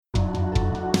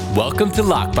Welcome to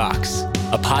Lockbox,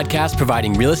 a podcast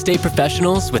providing real estate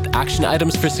professionals with action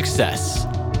items for success.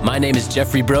 My name is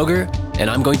Jeffrey Broger, and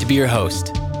I'm going to be your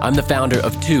host. I'm the founder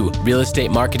of two real estate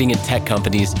marketing and tech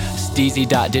companies,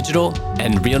 Steezy.digital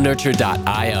and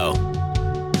RealNurture.io.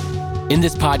 In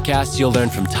this podcast, you'll learn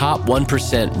from top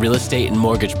 1% real estate and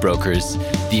mortgage brokers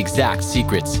the exact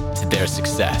secrets to their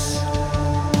success.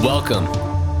 Welcome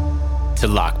to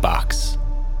Lockbox.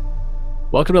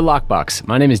 Welcome to Lockbox.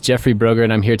 My name is Jeffrey Broger,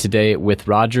 and I'm here today with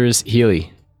Rogers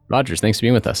Healy. Rogers, thanks for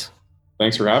being with us.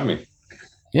 Thanks for having me.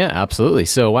 Yeah, absolutely.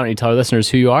 So why don't you tell our listeners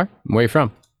who you are and where you're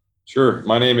from? Sure.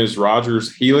 My name is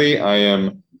Rogers Healy. I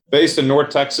am based in North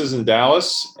Texas in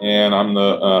Dallas, and I'm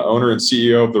the owner and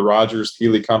CEO of the Rogers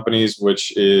Healy Companies,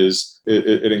 which is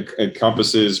it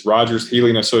encompasses Rogers Healy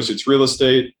and Associates Real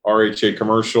Estate, RHA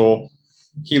Commercial,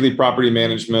 Healy Property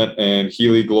Management, and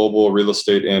Healy Global Real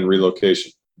Estate and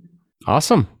Relocation.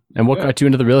 Awesome. And what got you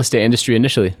into the real estate industry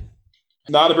initially?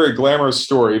 Not a very glamorous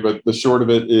story, but the short of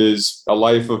it is a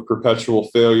life of perpetual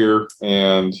failure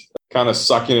and kind of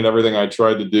sucking at everything I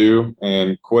tried to do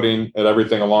and quitting at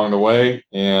everything along the way.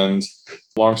 And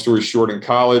long story short, in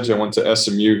college, I went to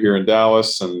SMU here in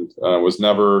Dallas and was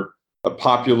never a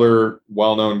popular,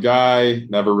 well-known guy,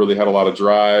 never really had a lot of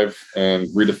drive, and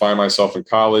redefined myself in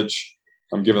college.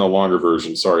 I'm giving a longer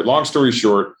version. Sorry. Long story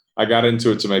short, I got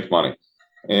into it to make money.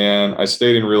 And I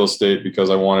stayed in real estate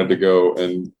because I wanted to go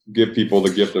and give people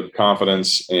the gift of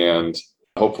confidence and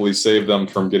hopefully save them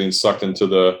from getting sucked into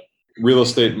the real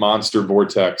estate monster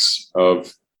vortex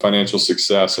of financial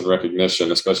success and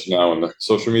recognition, especially now in the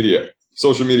social media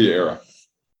era.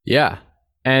 Yeah.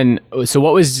 And so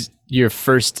what was your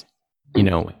first,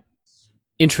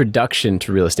 introduction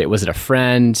to real estate? Was it a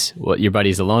friend? Your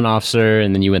buddy's a loan officer,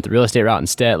 and then you went the real estate route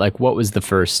instead? Like, what was the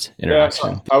first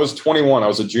interaction? Yeah, I was 21. I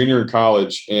was a junior in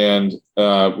college and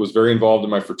was very involved in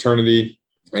my fraternity.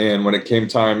 And when it came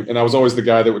time, and I was always the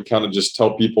guy that would kind of just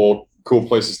tell people cool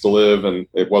places to live. And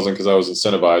it wasn't because I was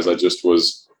incentivized.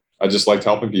 I just liked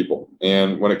helping people.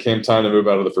 And when it came time to move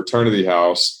out of the fraternity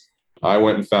house, I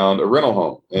went and found a rental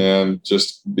home and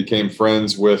just became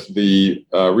friends with the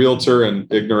realtor and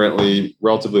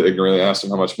relatively ignorantly asked him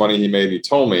how much money he made. He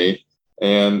told me,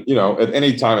 and at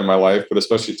any time in my life, but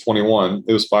especially at 21,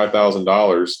 it was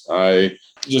 $5,000. I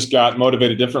just got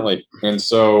motivated differently. And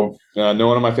so no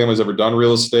one in my family has ever done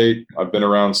real estate. I've been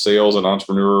around sales and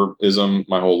entrepreneurism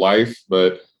my whole life,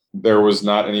 but there was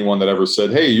not anyone that ever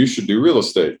said, hey, you should do real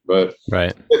estate. But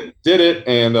right. Did it.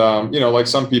 And, like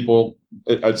some people,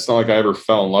 it's not like I ever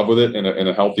fell in love with it in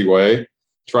a healthy way.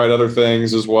 Tried other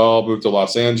things as well. Moved to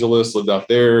Los Angeles, lived out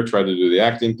there, tried to do the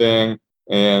acting thing,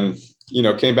 and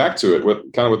came back to it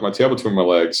with my tail between my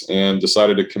legs and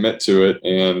decided to commit to it.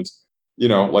 And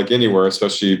like anywhere,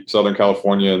 especially Southern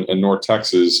California and North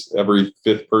Texas, every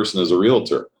fifth person is a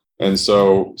realtor. And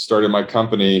so started my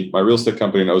real estate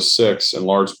company in 2006, in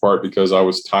large part because I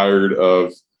was tired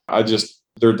of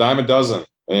they're a dime a dozen,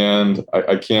 and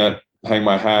I can't hang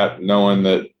my hat knowing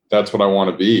that that's what I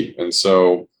want to be. And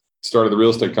so started the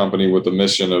real estate company with the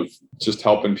mission of just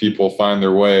helping people find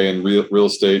their way, and real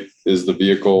estate is the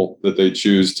vehicle that they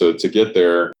choose to get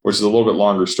there, which is a little bit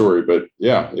longer story. But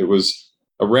yeah, it was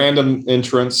a random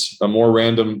entrance, a more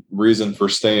random reason for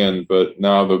staying. But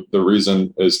now the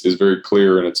reason is very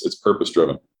clear, and it's purpose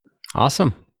driven.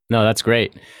 Awesome. No, that's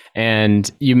great.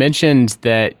 And you mentioned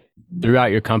that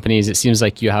throughout your companies, it seems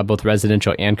like you have both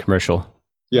residential and commercial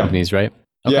companies, right?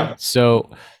 Okay. Yeah. So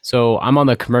I'm on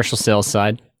the commercial sales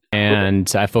side,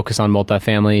 and I focus on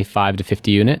multifamily, 5 to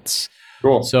 50 units.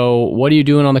 Cool. So what are you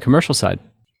doing on the commercial side?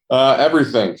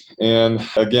 Everything. And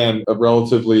again, a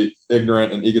relatively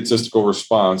ignorant and egotistical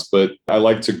response, but I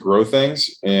like to grow things.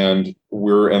 And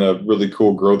we're in a really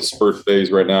cool growth spurt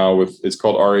phase right now it's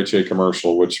called RHA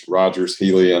Commercial, which Rogers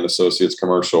Healy and Associates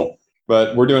Commercial.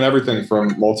 But we're doing everything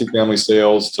from multifamily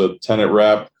sales to tenant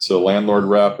rep to landlord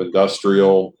rep,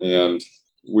 industrial. And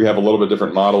we have a little bit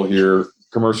different model here,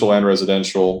 commercial and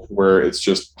residential, where it's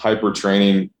just hyper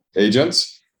training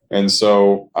agents. And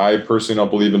so I personally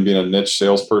don't believe in being a niche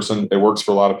salesperson. It works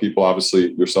for a lot of people,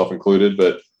 obviously yourself included,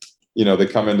 but they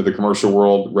come into the commercial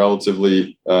world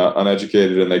relatively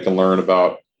uneducated, and they can learn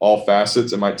about all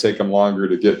facets. It might take them longer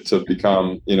to get to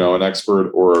become, an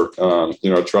expert or,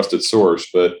 a trusted source,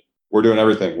 but we're doing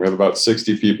everything. We have about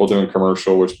 60 people doing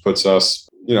commercial, which puts us,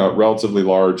 a relatively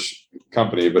large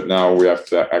company, but now we have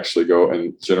to actually go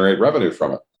and generate revenue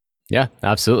from it. Yeah,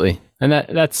 absolutely. And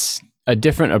that's a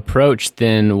different approach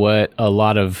than what a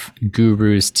lot of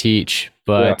gurus teach,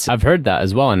 but I've heard that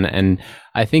as well. And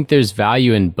I think there's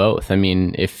value in both. I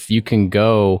mean, if you can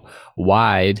go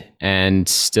wide and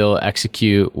still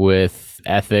execute with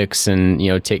ethics and,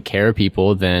 take care of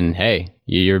people, then hey,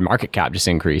 your market cap just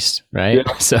increased, right?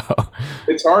 Yeah. So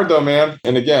it's hard though, man.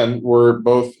 And again, we're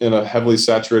both in a heavily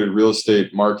saturated real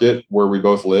estate market where we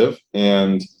both live,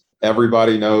 and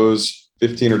everybody knows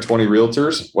 15 or 20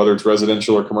 realtors, whether it's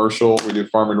residential or commercial. We do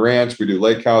farm and ranch, we do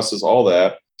lake houses, all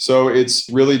that. So it's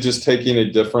really just taking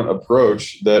a different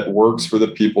approach that works for the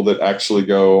people that actually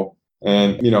go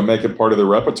and, make it part of their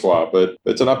repertoire. But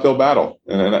it's an uphill battle.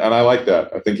 And I like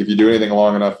that. I think if you do anything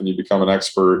long enough and you become an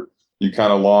expert, you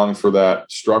kind of long for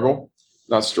that struggle.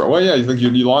 Not struggle. Well, yeah, you think you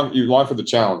long for the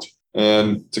challenge.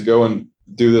 And to go and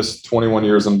do this 21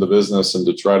 years into the business and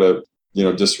to try to,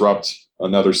 disrupt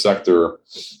another sector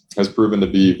has proven to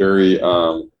be very,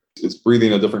 it's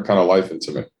breathing a different kind of life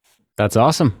into me. That's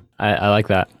awesome. I like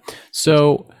that.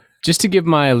 So just to give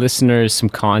my listeners some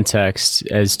context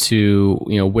as to,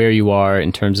 where you are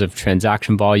in terms of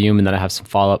transaction volume, and then I have some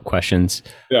follow-up questions.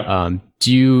 Yeah.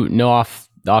 Do you know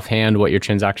offhand what your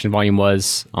transaction volume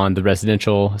was on the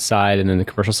residential side and then the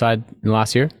commercial side in the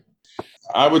last year?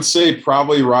 I would say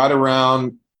probably right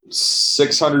around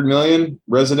 600 million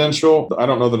residential. I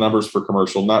don't know the numbers for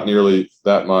commercial, not nearly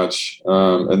that much.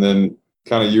 And then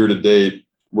kind of year to date,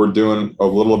 we're doing a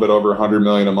little bit over 100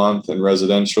 million a month in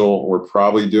residential. We're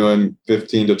probably doing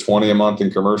 15 to 20 a month in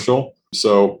commercial.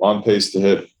 So on pace to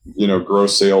hit,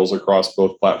 gross sales across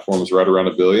both platforms right around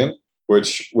 $1 billion,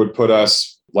 which would put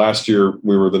us, last year,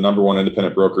 we were the number one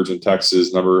independent brokerage in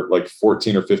Texas, number like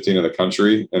 14 or 15 in the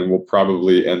country. And we'll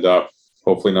probably end up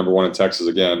hopefully number one in Texas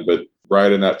again, but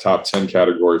right in that top 10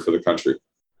 category for the country.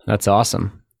 That's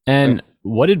awesome. And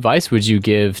what advice would you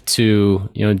give to,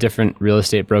 different real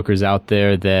estate brokers out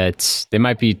there that they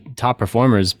might be top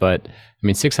performers, but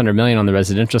 600 million on the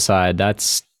residential side,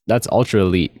 that's ultra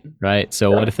elite, right?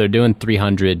 So what if they're doing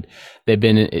 300, they've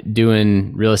been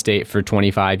doing real estate for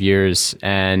 25 years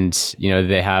and,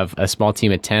 they have a small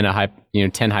team of 10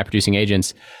 high producing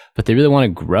agents, but they really want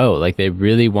to grow. Like they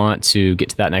really want to get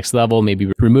to that next level,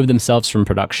 maybe remove themselves from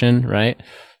production, right?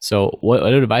 So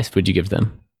what advice would you give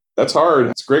them? That's hard.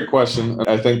 It's a great question.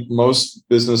 I think most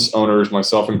business owners,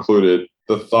 myself included,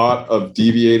 the thought of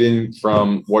deviating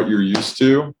from what you're used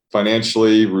to,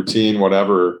 financially, routine,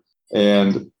 whatever,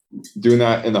 and doing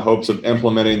that in the hopes of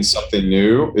implementing something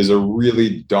new is a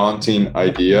really daunting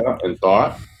idea and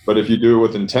thought. But if you do it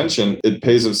with intention, it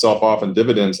pays itself off in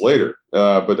dividends later.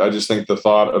 But I just think the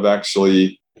thought of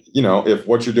actually, if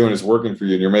what you're doing is working for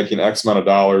you and you're making X amount of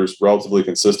dollars relatively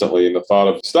consistently, and the thought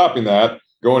of stopping that,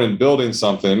 going and building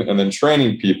something and then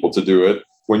training people to do it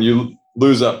when you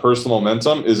lose that personal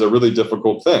momentum is a really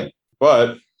difficult thing.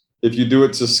 But if you do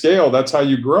it to scale, that's how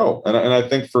you grow. And I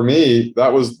think for me,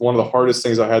 that was one of the hardest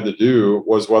things I had to do,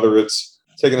 was whether it's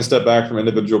taking a step back from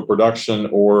individual production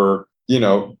or,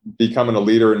 becoming a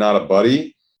leader and not a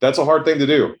buddy. That's a hard thing to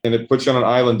do. And it puts you on an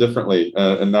island differently,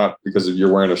 and not because of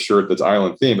you're wearing a shirt that's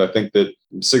island themed. I think that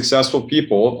successful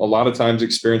people a lot of times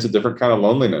experience a different kind of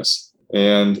loneliness.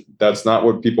 And that's not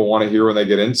what people want to hear when they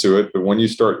get into it. But when you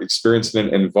start experiencing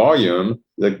it in volume,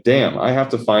 like, damn, I have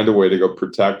to find a way to go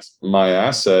protect my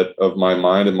asset of my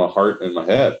mind and my heart and my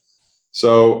head.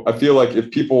 So I feel like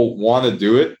if people want to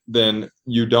do it, then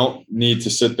you don't need to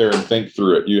sit there and think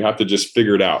through it. You have to just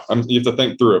figure it out. You have to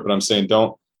think through it. But I'm saying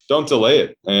don't delay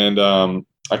it. And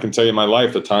I can tell you in my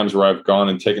life, the times where I've gone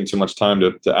and taken too much time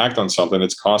to act on something,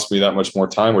 it's cost me that much more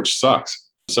time, which sucks.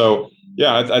 So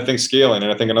yeah, I think scaling.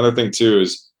 And I think another thing too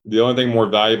is the only thing more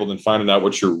valuable than finding out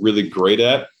what you're really great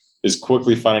at is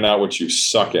quickly finding out what you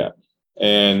suck at.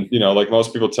 And, like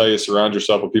most people tell you, surround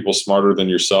yourself with people smarter than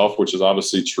yourself, which is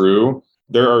obviously true.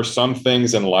 There are some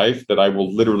things in life that I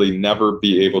will literally never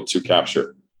be able to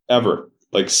capture ever,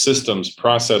 like systems,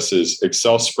 processes,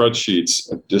 Excel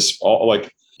spreadsheets, just all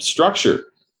like structure.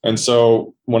 And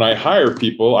so when I hire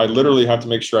people, I literally have to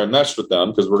make sure I mesh with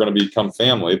them because we're going to become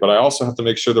family, but I also have to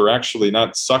make sure they're actually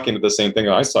not sucking at the same thing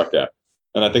that I suck at.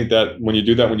 And I think that when you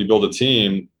do that, when you build a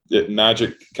team,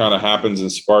 magic kind of happens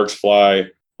and sparks fly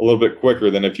a little bit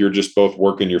quicker than if you're just both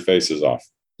working your faces off.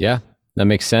 Yeah, that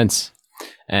makes sense.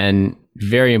 And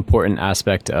very important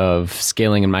aspect of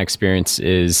scaling in my experience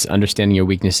is understanding your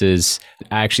weaknesses.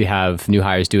 I actually have new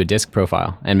hires do a DISC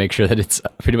profile and make sure that it's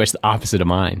pretty much the opposite of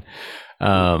mine.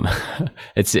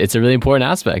 It's a really important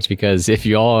aspect because if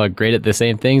you all are great at the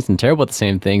same things and terrible at the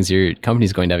same things, your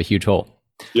company's going to have a huge hole.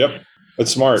 Yep.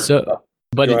 That's smart. So,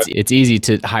 but it's easy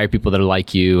to hire people that are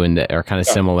like you and that are kind of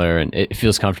similar, and it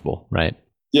feels comfortable, right?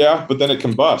 Yeah, but then it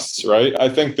combusts, right? I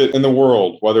think that in the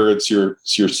world, whether it's your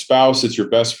spouse, it's your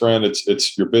best friend,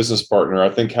 it's your business partner, I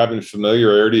think having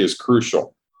familiarity is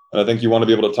crucial. And I think you want to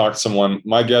be able to talk to someone.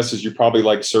 My guess is you probably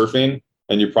like surfing.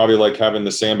 and you probably like having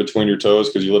the sand between your toes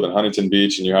because you live in Huntington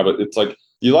Beach and you have it. It's like,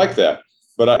 you like that.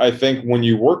 But I think when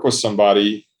you work with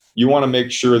somebody, you want to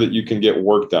make sure that you can get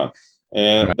work done.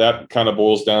 And that kind of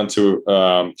boils down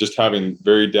to just having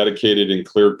very dedicated and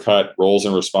clear-cut roles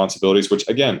and responsibilities, which,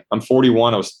 again, I'm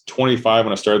 41. I was 25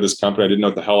 when I started this company. I didn't know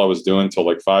what the hell I was doing until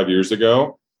like 5 years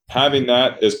ago. Having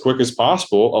that as quick as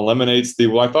possible eliminates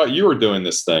well, I thought you were doing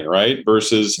this thing, right?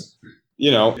 Versus,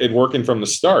 it working from the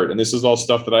start. And this is all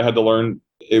stuff that I had to learn.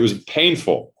 It was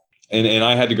painful. And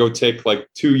I had to go take like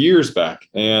 2 years back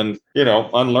and,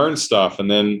 unlearn stuff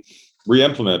and then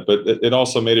re-implement. But it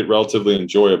also made it relatively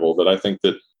enjoyable. That I think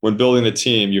that when building a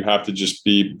team, you have to just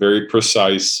be very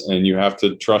precise and you have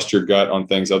to trust your gut on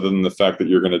things other than the fact that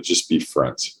you're going to just be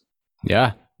friends.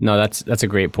 Yeah, no, that's a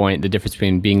great point. The difference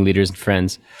between being leaders and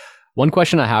friends. One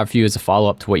question I have for you as a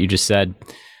follow-up to what you just said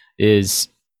is,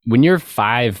 when you're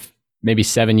 5, maybe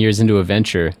 7 years into a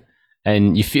venture,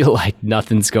 and you feel like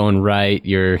nothing's going right,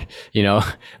 your,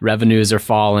 revenues are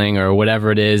falling or whatever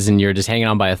it is, and you're just hanging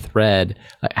on by a thread.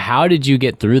 Like, how did you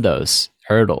get through those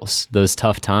hurdles, those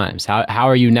tough times? How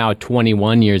are you now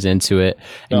 21 years into it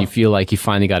and you feel like you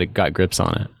finally got grips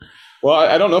on it? Well,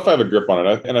 I don't know if I have a grip on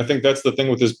it. And I think that's the thing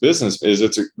with this business is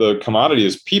the commodity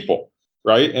is people.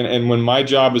 Right. And when my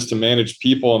job is to manage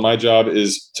people and my job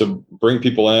is to bring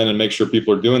people in and make sure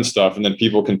people are doing stuff and then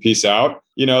people can peace out,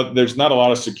 there's not a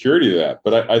lot of security to that.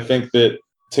 But I think that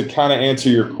to kind of answer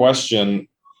your question,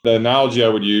 the analogy I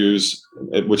would use,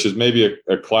 which is maybe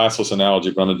a classless analogy,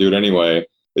 but I'm going to do it anyway,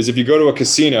 is if you go to a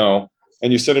casino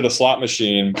and you sit at a slot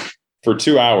machine for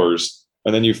 2 hours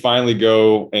and then you finally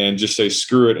go and just say,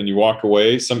 screw it, and you walk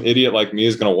away, some idiot like me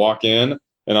is going to walk in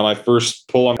and on my first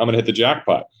pull, I'm going to hit the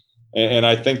jackpot. And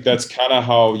I think that's kind of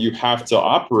how you have to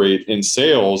operate in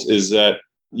sales, is that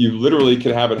you literally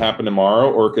could have it happen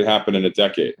tomorrow or it could happen in a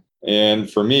decade.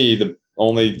 And for me, the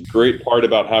only great part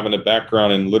about having a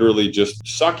background in literally just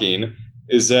sucking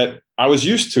is that I was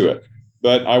used to it.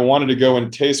 But I wanted to go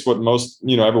and taste what most,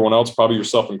 everyone else, probably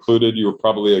yourself included, you were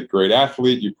probably a great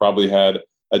athlete. You probably had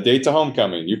a date to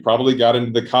homecoming. You probably got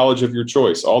into the college of your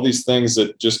choice. All these things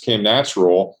that just came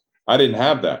natural. I didn't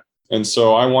have that. And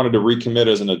so I wanted to recommit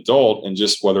as an adult, and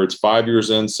just whether it's 5 years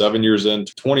in, 7 years in,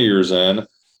 20 years in,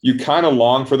 you kind of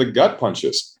long for the gut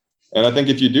punches. And I think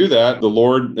if you do that, the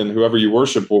Lord and whoever you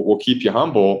worship will keep you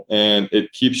humble, and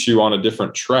it keeps you on a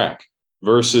different track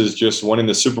versus just winning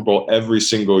the Super Bowl every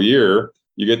single year.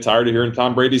 You get tired of hearing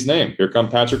Tom Brady's name. Here come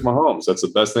Patrick Mahomes. That's the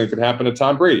best thing that could happen to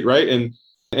Tom Brady, right?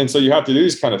 And so you have to do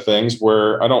these kind of things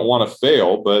where I don't want to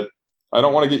fail, but I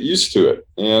don't want to get used to it.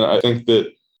 And I think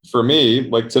that for me,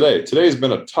 like today's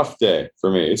been a tough day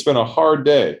for me. It's been a hard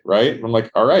day, right? I'm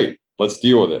like, all right, let's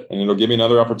deal with it. And it'll give me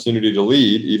another opportunity to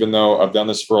lead, even though I've done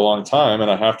this for a long time. And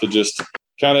I have to just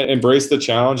kind of embrace the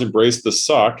challenge, embrace the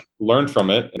suck, learn from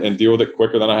it, and deal with it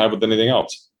quicker than I have with anything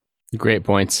else. Great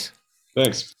points.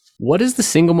 Thanks. What is the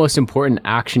single most important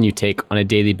action you take on a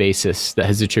daily basis that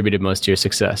has attributed most to your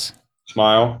success?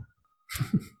 Smile.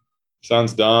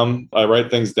 Sounds dumb. I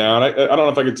write things down. I don't know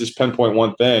if I could just pinpoint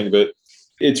one thing, but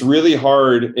it's really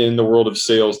hard in the world of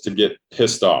sales to get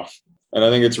pissed off. And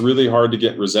I think it's really hard to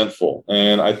get resentful.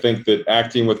 And I think that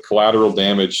acting with collateral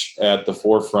damage at the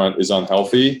forefront is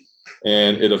unhealthy,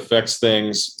 and it affects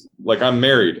things. Like, I'm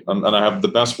married and I have the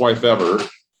best wife ever,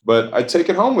 but I take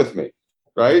it home with me,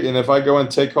 right? And if I go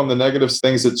and take home the negative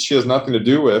things that she has nothing to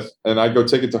do with, and I go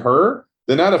take it to her,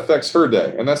 then that affects her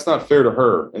day. And that's not fair to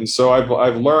her. And so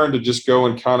I've learned to just go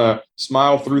and kind of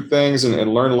smile through things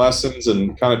and learn lessons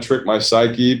and kind of trick my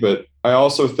psyche. But I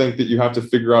also think that you have to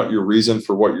figure out your reason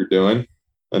for what you're doing.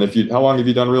 And how long have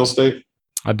you done real estate?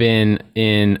 I've been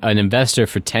an investor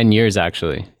for 10 years,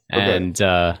 actually, and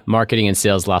marketing and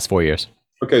sales last 4 years.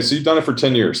 Okay. So you've done it for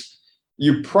 10 years.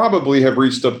 You probably have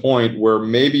reached a point where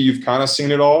maybe you've kind of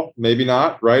seen it all, maybe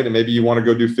not, right? And maybe you want to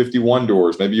go do 51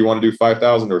 doors. Maybe you want to do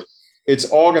 5,000 doors. It's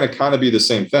all going to kind of be the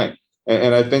same thing.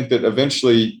 And I think that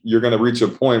eventually you're going to reach a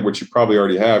point, which you probably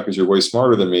already have because you're way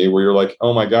smarter than me, where you're like,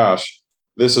 oh my gosh,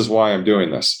 this is why I'm doing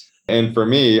this. And for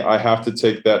me, I have to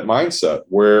take that mindset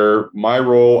where my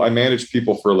role, I manage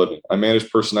people for a living. I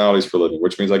manage personalities for a living,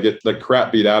 which means I get the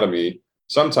crap beat out of me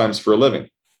sometimes for a living.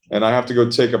 And I have to go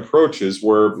take approaches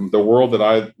where the world that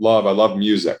I love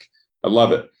music. I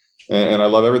love it. And I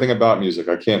love everything about music.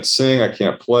 I can't sing, I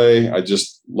can't play. I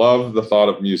just love the thought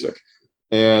of music.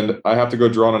 And I have to go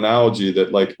draw an analogy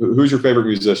that, like, who's your favorite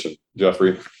musician,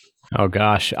 Jeffrey? Oh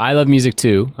gosh, I love music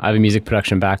too. I have a music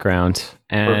production background.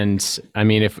 And I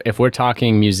mean, if we're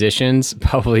talking musicians,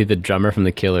 probably the drummer from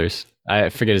The Killers. I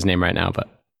forget his name right now, but.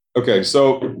 Okay.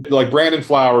 So like Brandon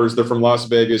Flowers, they're from Las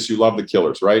Vegas. You love The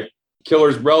Killers, right?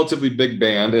 Killer's relatively big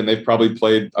band, and they've probably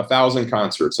played 1,000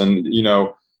 concerts. And,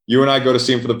 you and I go to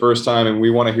see him for the first time and we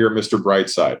want to hear Mr.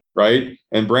 Brightside, right?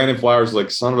 And Brandon Flowers is like,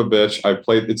 son of a bitch, I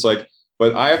played. It's like,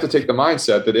 but I have to take the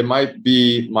mindset that it might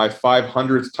be my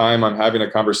 500th time I'm having a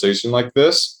conversation like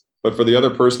this, but for the other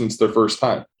person, it's their first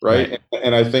time, right?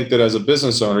 And I think that as a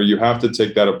business owner, you have to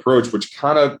take that approach, which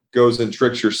kind of goes and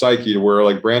tricks your psyche to where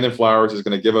like Brandon Flowers is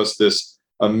going to give us this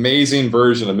amazing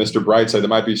version of Mr. Brightside that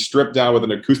might be stripped down with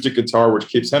an acoustic guitar, which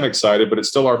keeps him excited, but it's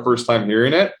still our first time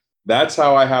hearing it. That's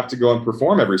how I have to go and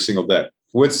perform every single day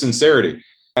with sincerity.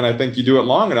 And I think you do it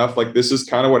long enough, like this is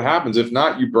kind of what happens. If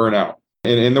not, you burn out.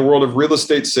 And in the world of real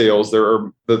estate sales,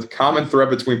 the common thread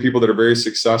between people that are very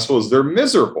successful is they're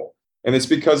miserable. And it's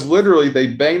because literally they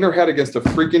bang their head against a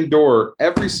freaking door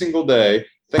every single day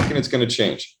thinking it's going to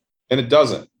change. And it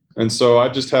doesn't. And so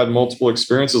I've just had multiple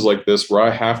experiences like this where I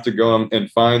have to go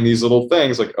and find these little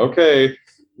things like, okay,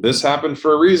 this happened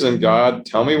for a reason. God,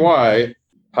 tell me why.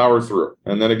 Power through.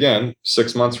 And then again,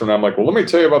 6 months from now, I'm like, well, let me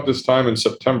tell you about this time in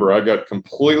September. I got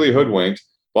completely hoodwinked,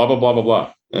 blah, blah, blah, blah,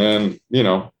 blah. And,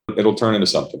 it'll turn into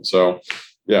something. So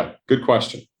yeah, good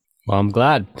question. Well, I'm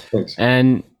glad. Thanks.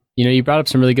 And, you brought up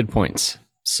some really good points.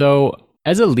 So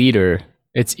as a leader,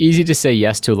 it's easy to say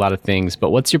yes to a lot of things, but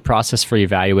what's your process for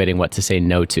evaluating what to say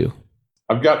no to?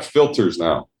 I've got filters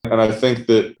now. And I think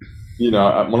that,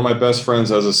 one of my best friends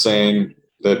has a saying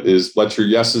that is, let your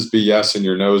yeses be yes and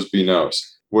your nos be nos.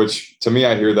 Which to me,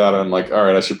 I hear that I'm like, all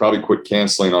right, I should probably quit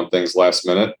canceling on things last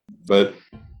minute. But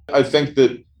I think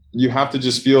that you have to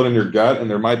just feel it in your gut. And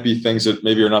there might be things that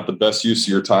maybe are not the best use of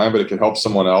your time, but it can help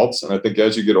someone else. And I think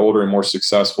as you get older and more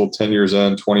successful, 10 years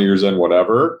in, 20 years in,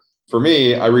 whatever, for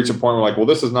me, I reach a point where I'm like, well,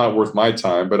 this is not worth my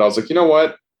time. But I was like, you know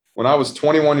what? When I was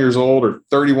 21 years old or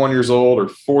 31 years old or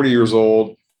 40 years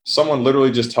old, someone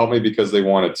literally just helped me because they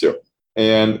wanted to.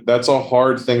 And that's a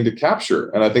hard thing to capture.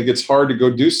 And I think it's hard to go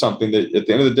do something that at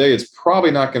the end of the day, it's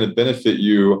probably not going to benefit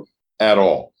you at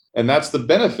all. And that's the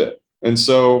benefit. And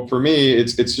so for me,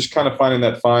 it's just kind of finding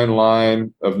that fine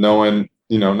line of knowing,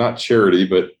 not charity,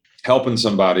 but helping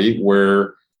somebody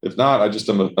where if not, I just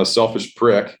am a selfish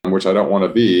prick, which I don't want to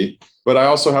be. But I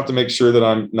also have to make sure that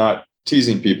I'm not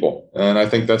teasing people. And I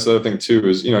think that's the other thing too,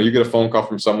 is, you get a phone call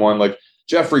from someone like,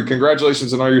 Jeffrey,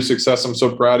 congratulations on all your success. I'm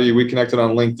so proud of you. We connected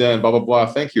on LinkedIn, blah, blah, blah.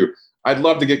 Thank you. I'd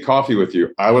love to get coffee with you.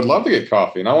 I would love to get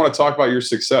coffee. And I want to talk about your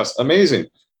success. Amazing.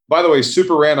 By the way,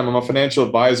 super random. I'm a financial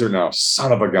advisor now.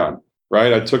 Son of a gun,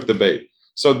 right? I took the bait.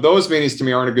 So those meetings to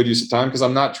me aren't a good use of time because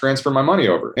I'm not transferring my money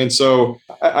over. And so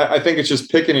I think it's just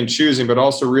picking and choosing, but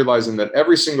also realizing that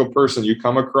every single person you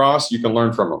come across, you can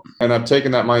learn from them. And I've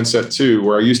taken that mindset too,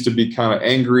 where I used to be kind of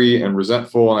angry and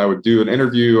resentful, and I would do an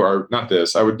interview or not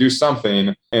this, I would do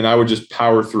something and I would just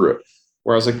power through it.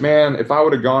 Where I was like, man, if I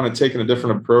would have gone and taken a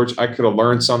different approach, I could have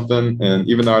learned something. And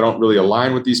even though I don't really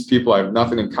align with these people, I have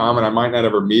nothing in common, I might not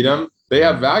ever meet them, they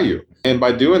have value. And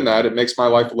by doing that, it makes my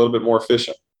life a little bit more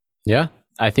efficient. Yeah.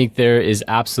 I think there is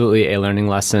absolutely a learning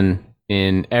lesson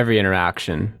in every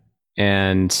interaction.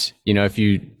 And, if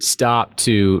you stop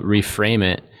to reframe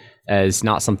it as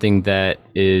not something that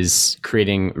is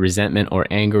creating resentment or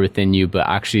anger within you, but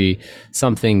actually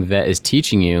something that is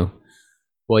teaching you,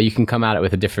 well, you can come at it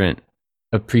with a different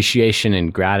appreciation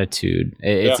and gratitude.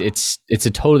 It's a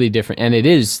totally different, and it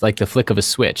is like the flick of a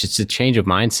switch. It's a change of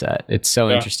mindset. It's so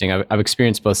interesting. I've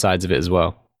experienced both sides of it as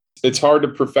well. It's hard to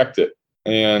perfect it.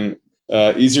 And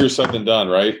easier said than done,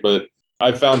 right? But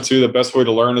I found too, the best way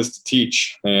to learn is to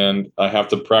teach, and I have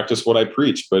to practice what I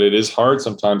preach. But it is hard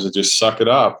sometimes to just suck it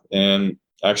up and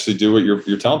actually do what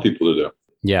you're telling people to do.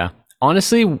 Yeah,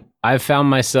 honestly, I've found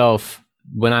myself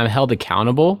when I'm held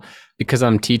accountable because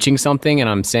I'm teaching something and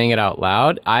I'm saying it out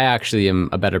loud, I actually am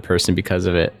a better person because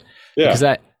of it. Yeah.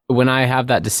 Because when I have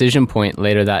that decision point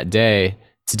later that day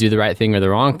to do the right thing or the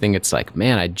wrong thing, it's like,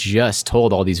 man, I just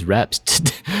told all these reps,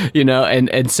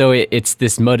 and so it's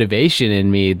this motivation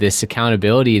in me, this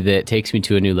accountability that takes me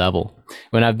to a new level.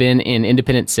 When I've been in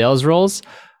independent sales roles,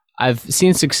 I've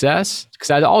seen success because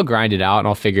I'll grind it out and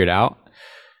I'll figure it out.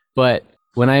 But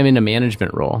when I'm in a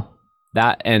management role,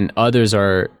 that and others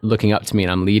are looking up to me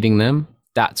and I'm leading them,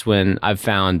 that's when I've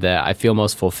found that I feel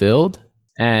most fulfilled.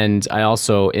 And I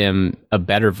also am a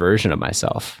better version of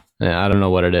myself. I don't know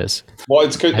what it is. Well,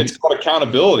 it's called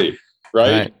accountability,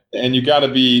 right? And you have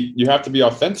to be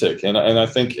authentic. And I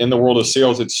think in the world of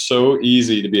sales, it's so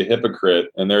easy to be a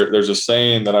hypocrite. And there's a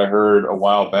saying that I heard a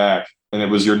while back, and it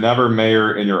was, you're never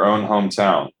mayor in your own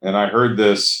hometown. And I heard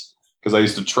this because I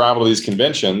used to travel to these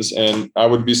conventions and I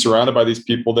would be surrounded by these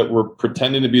people that were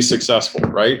pretending to be successful,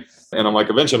 right? And I'm like,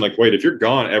 eventually I'm like, wait, if you're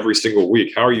gone every single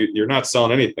week, how are you? You're not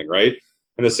selling anything, right?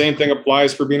 And the same thing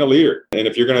applies for being a leader. And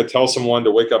if you're going to tell someone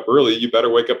to wake up early, you better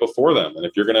wake up before them. And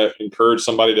if you're going to encourage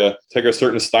somebody to take a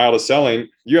certain style of selling,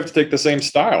 you have to take the same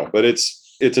style. But it's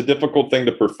a difficult thing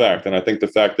to perfect. And I think the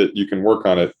fact that you can work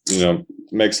on it,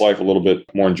 makes life a little bit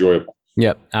more enjoyable.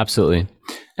 Yep, absolutely.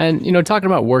 And, talking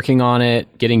about working on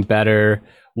it, getting better,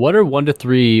 what are 1 to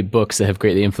 3 books that have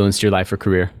greatly influenced your life or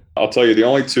career? I'll tell you the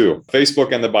only 2,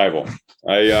 Facebook and the Bible.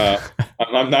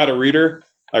 I'm not a reader.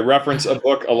 I reference a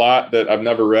book a lot that I've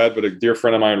never read, but a dear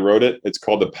friend of mine wrote it. It's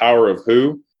called The Power of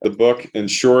Who. The book, in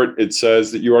short, it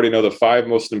says that you already know the 5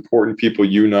 most important people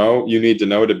you need to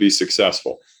know to be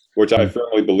successful, which I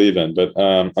firmly believe in. But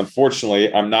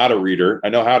unfortunately, I'm not a reader. I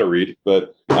know how to read,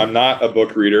 but I'm not a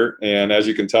book reader. And as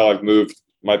you can tell, I've moved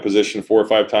my position 4 or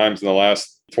 5 times in the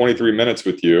last 23 minutes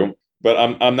with you. But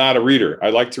I'm not a reader.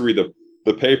 I like to read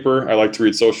the paper. I like to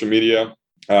read social media.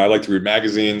 I like to read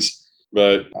magazines.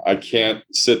 But I can't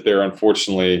sit there,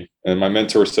 unfortunately. And my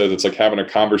mentor says it's like having a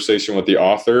conversation with the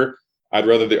author. I'd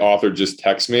rather the author just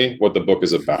text me what the book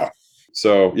is about.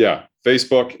 So yeah,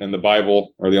 Facebook and the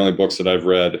Bible are the only books that I've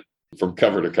read from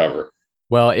cover to cover.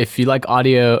 Well, if you like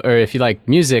audio or if you like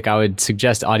music, I would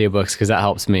suggest audiobooks because that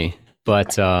helps me.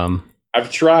 But I've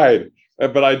tried,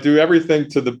 but I do everything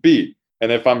to the beat.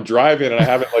 And if I'm driving and I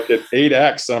have it like at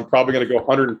 8x, then I'm probably going to go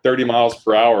 130 miles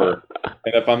per hour.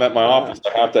 And if I'm at my office,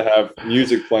 I have to have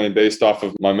music playing based off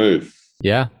of my mood.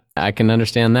 Yeah, I can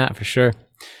understand that for sure.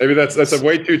 Maybe that's a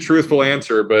way too truthful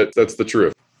answer, but that's the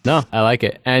truth. No, I like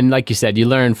it. And like you said, you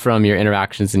learn from your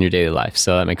interactions in your daily life.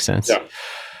 So that makes sense. Yeah.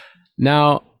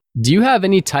 Now, do you have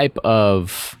any type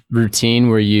of routine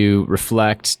where you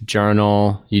reflect,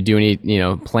 journal, you do any,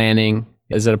 planning?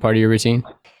 Is that a part of your routine?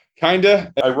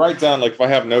 Kinda. I write down, like if I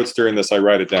have notes during this, I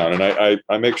write it down, and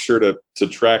I make sure to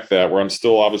track that. Where I'm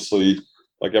still obviously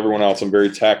like everyone else, I'm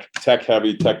very tech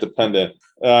heavy, tech dependent.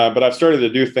 But I've started to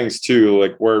do things too.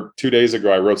 Like where 2 days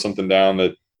ago I wrote something down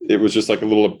that it was just like a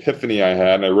little epiphany I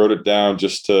had, and I wrote it down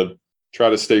just to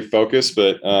try to stay focused.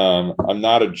 But I'm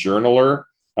not a journaler.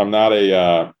 I'm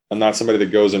not somebody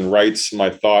that goes and writes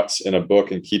my thoughts in a book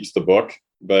and keeps the book.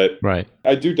 But right.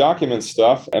 I do document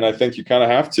stuff, and I think you kind of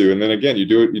have to. And then again, you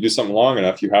do something long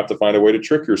enough, you have to find a way to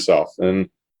trick yourself. And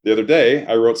the other day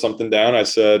I wrote something down. I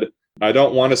said, I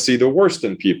don't want to see the worst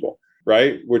in people,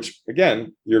 right? Which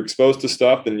again, you're exposed to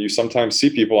stuff and you sometimes see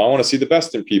people. I want to see the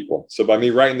best in people. So by me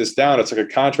writing this down, it's like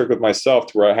a contract with myself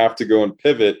to where I have to go and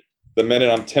pivot the minute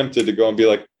I'm tempted to go and be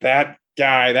like, that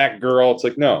guy, that girl. It's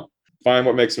like, no, find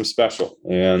what makes them special.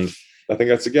 And I think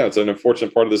it's an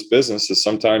unfortunate part of this business is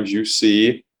sometimes you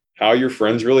see how your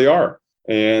friends really are.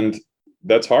 And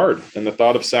that's hard. And the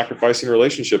thought of sacrificing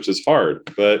relationships is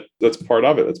hard, but that's part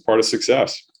of it. It's part of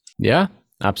success. Yeah,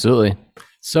 absolutely.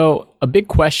 So a big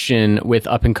question with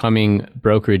up and coming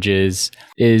brokerages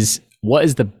is what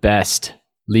is the best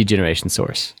lead generation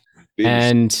source?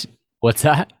 And what's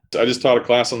that? I just taught a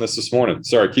class on this morning.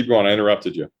 Sorry, keep going. I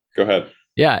interrupted you. Go ahead.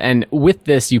 Yeah. And with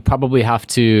this, you probably have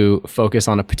to focus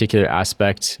on a particular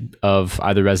aspect of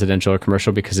either residential or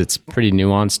commercial because it's pretty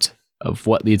nuanced of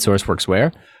what lead source works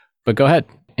where. But go ahead,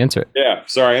 answer it. Yeah.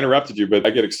 Sorry, I interrupted you, but I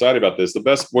get excited about this. The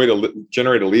best way to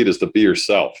generate a lead is to be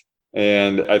yourself.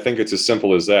 And I think it's as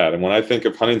simple as that. And when I think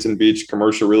of Huntington Beach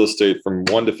commercial real estate from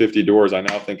 1 to 50 doors, I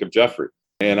now think of Jeffrey.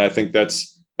 And I think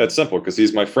that's simple because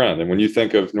he's my friend. And when you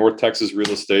think of North Texas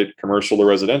real estate, commercial or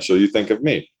residential, you think of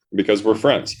me because we're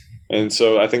friends. And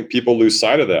so I think people lose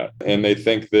sight of that. And they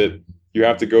think that you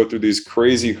have to go through these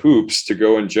crazy hoops to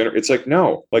go and generate. It's like,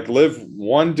 no, like live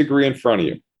 1 degree in front of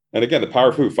you. And again, the power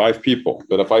of who? 5 people.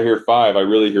 But if I hear 5, I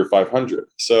really hear 500.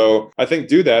 So I think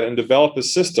do that and develop a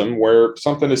system where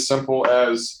something as simple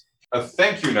as a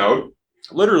thank you note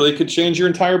literally could change your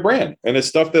entire brand. And it's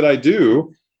stuff that I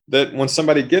do that when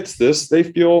somebody gets this, they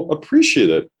feel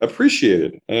appreciated.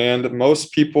 And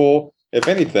most people, if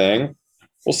anything,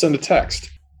 will send a text.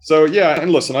 So yeah,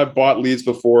 and listen, I've bought leads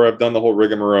before. I've done the whole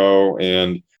rigmarole,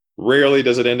 and rarely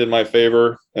does it end in my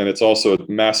favor. And it's also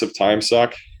a massive time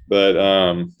suck. But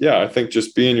yeah, I think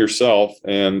just being yourself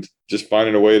and just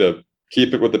finding a way to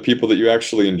keep it with the people that you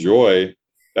actually enjoy,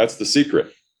 that's the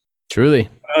secret. Truly.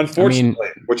 Unfortunately,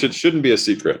 which it shouldn't be a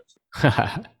secret.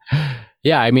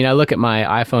 Yeah, I mean, I look at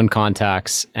my iPhone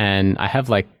contacts and I have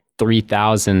like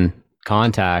 3,000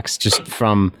 contacts just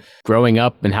from growing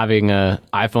up and having an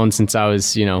iPhone since I was,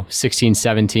 16,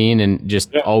 17 and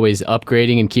just always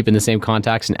upgrading and keeping the same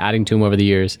contacts and adding to them over the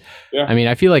years. Yeah. I mean,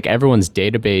 I feel like everyone's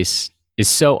database is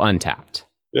so untapped.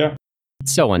 Yeah.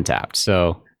 It's so untapped.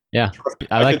 So yeah,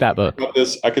 I like that book.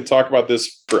 I could talk about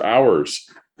this for hours.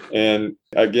 And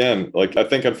again, like I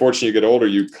think unfortunately you get older,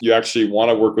 you actually want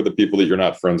to work with the people that you're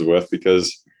not friends with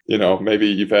because, maybe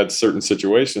you've had certain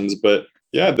situations, but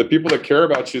Yeah, the people that care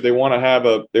about you, they want to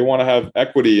have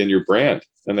equity in your brand,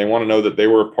 and they want to know that they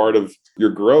were a part of your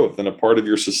growth and a part of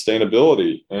your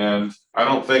sustainability. And I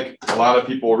don't think a lot of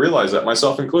people realize that,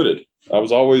 myself included. I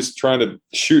was always trying to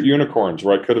shoot unicorns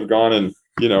where I could have gone and,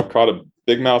 caught a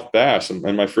big mouth bass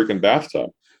in my freaking bathtub.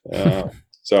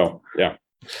 So yeah.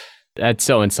 That's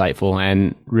so insightful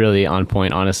and really on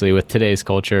point, honestly, with today's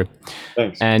culture.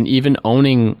 Thanks. And even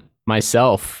owning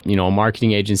myself, a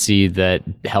marketing agency that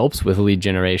helps with lead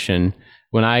generation.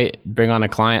 When I bring on a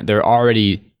client, they're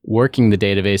already working the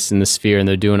database in the Sphere and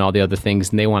they're doing all the other things,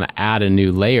 and they want to add a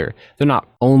new layer. They're not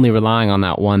only relying on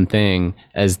that one thing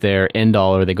as their end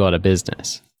all or they go out of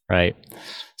business, right?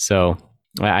 So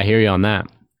I hear you on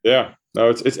that. Yeah, no,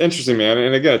 it's interesting, man.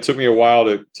 And again, it took me a while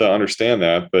to understand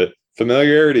that, but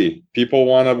familiarity. People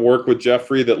want to work with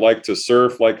Jeffrey that like to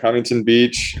surf, like Huntington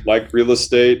Beach, like real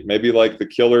estate, maybe like the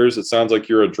Killers. It sounds like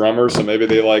you're a drummer, so maybe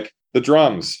they like the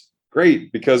drums.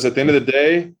 Great, because at the end of the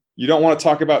day, you don't want to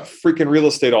talk about freaking real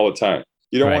estate all the time.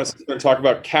 You don't want to sit there and talk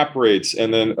about cap rates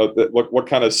and then what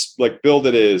kind of like build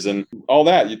it is and all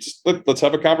that. You just let's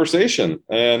have a conversation.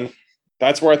 And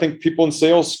that's where I think people in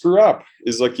sales screw up,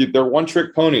 is like they're one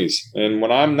trick ponies. And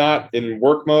when I'm not in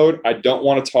work mode, I don't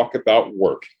want to talk about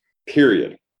work.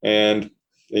 Period. And,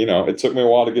 it took me a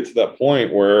while to get to that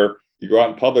point where you go out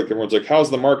in public, everyone's like,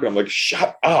 how's the market? I'm like,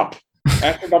 shut up.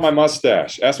 Ask me about my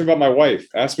mustache. Ask me about my wife.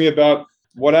 Ask me about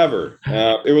whatever.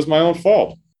 It was my own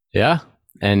fault. Yeah.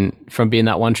 And from being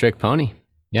that one trick pony.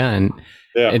 Yeah. And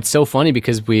it's so funny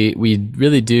because we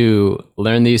really do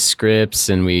learn these scripts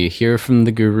and we hear from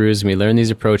the gurus and we learn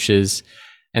these approaches.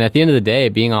 And at the end of the day,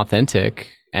 being authentic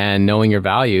and knowing your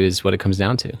value is what it comes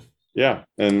down to. Yeah.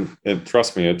 And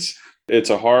trust me, it's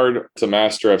a hard to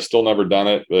master. I've still never done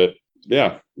it, but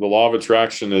yeah, the law of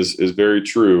attraction is very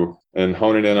true, and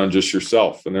honing in on just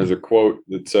yourself. And there's a quote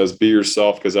that says, be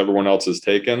yourself because everyone else is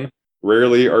taken.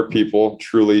 Rarely are people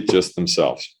truly just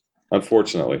themselves,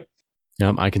 unfortunately.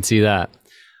 Yep, I can see that.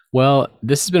 Well,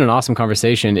 this has been an awesome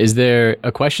conversation. Is there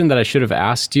a question that I should have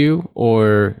asked you,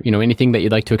 or, anything that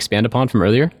you'd like to expand upon from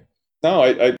earlier? No,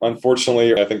 I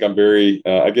unfortunately, I think I'm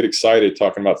I get excited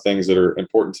talking about things that are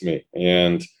important to me.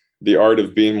 And the art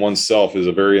of being oneself is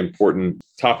a very important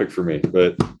topic for me.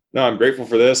 But no, I'm grateful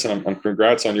for this, and I'm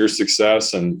congrats on your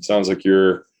success. And it sounds like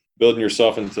you're building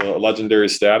yourself into a legendary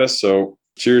status. So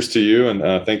cheers to you,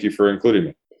 and thank you for including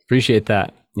me. Appreciate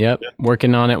that. Yep.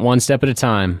 Working on it one step at a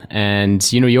time.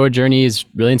 And, your journey is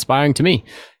really inspiring to me.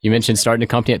 You mentioned starting a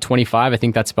company at 25. I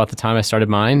think that's about the time I started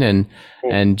mine,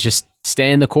 and just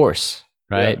stay in the course,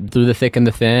 right? Yeah. Through the thick and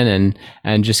the thin,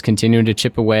 and just continuing to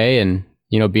chip away and,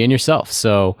 being yourself.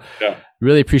 So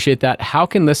really appreciate that. How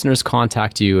can listeners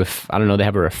contact you if, I don't know, they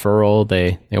have a referral,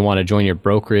 they want to join your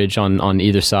brokerage on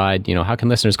either side? How can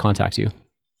listeners contact you?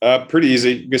 Pretty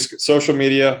easy. Just social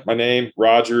media, my name,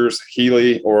 Rogers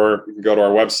Healy, or you can go to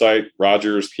our website,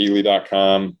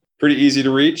 rogershealy.com. Pretty easy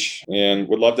to reach, and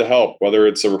would love to help, whether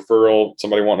it's a referral,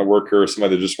 somebody wanting to work here, or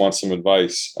somebody that just wants some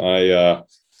advice. I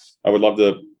would love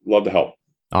to help.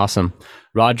 Awesome.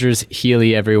 Rogers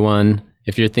Healy, everyone.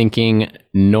 If you're thinking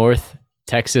North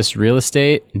Texas real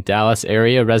estate, Dallas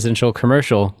area, residential,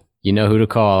 commercial, you know who to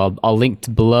call. I'll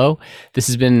link below. This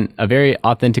has been a very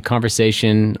authentic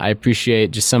conversation. I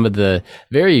appreciate just some of the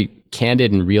very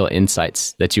candid and real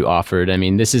insights that you offered. I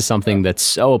mean, this is something that's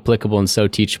so applicable and so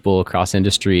teachable across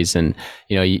industries. And,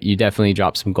 you definitely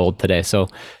dropped some gold today. So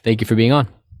thank you for being on.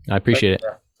 I appreciate it.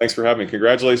 Thanks for having me.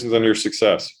 Congratulations on your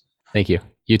success. Thank you.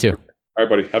 You too. All right,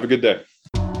 buddy. Have a good day.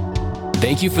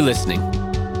 Thank you for listening.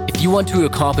 If you want to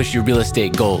accomplish your real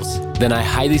estate goals, then I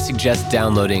highly suggest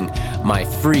downloading my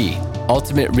free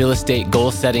Ultimate Real Estate Goal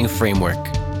Setting Framework.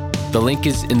 The link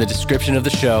is in the description of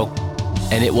the show,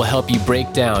 and it will help you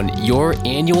break down your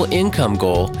annual income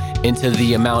goal into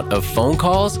the amount of phone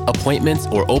calls, appointments,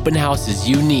 or open houses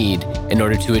you need in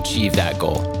order to achieve that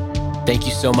goal. Thank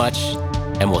you so much,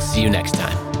 and we'll see you next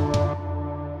time.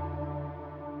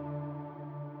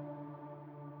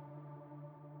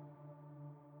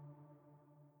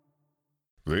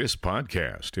 This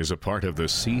podcast is a part of the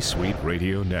C-Suite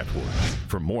Radio Network.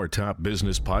 For more top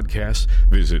business podcasts,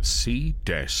 visit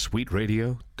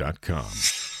c-suiteradio.com.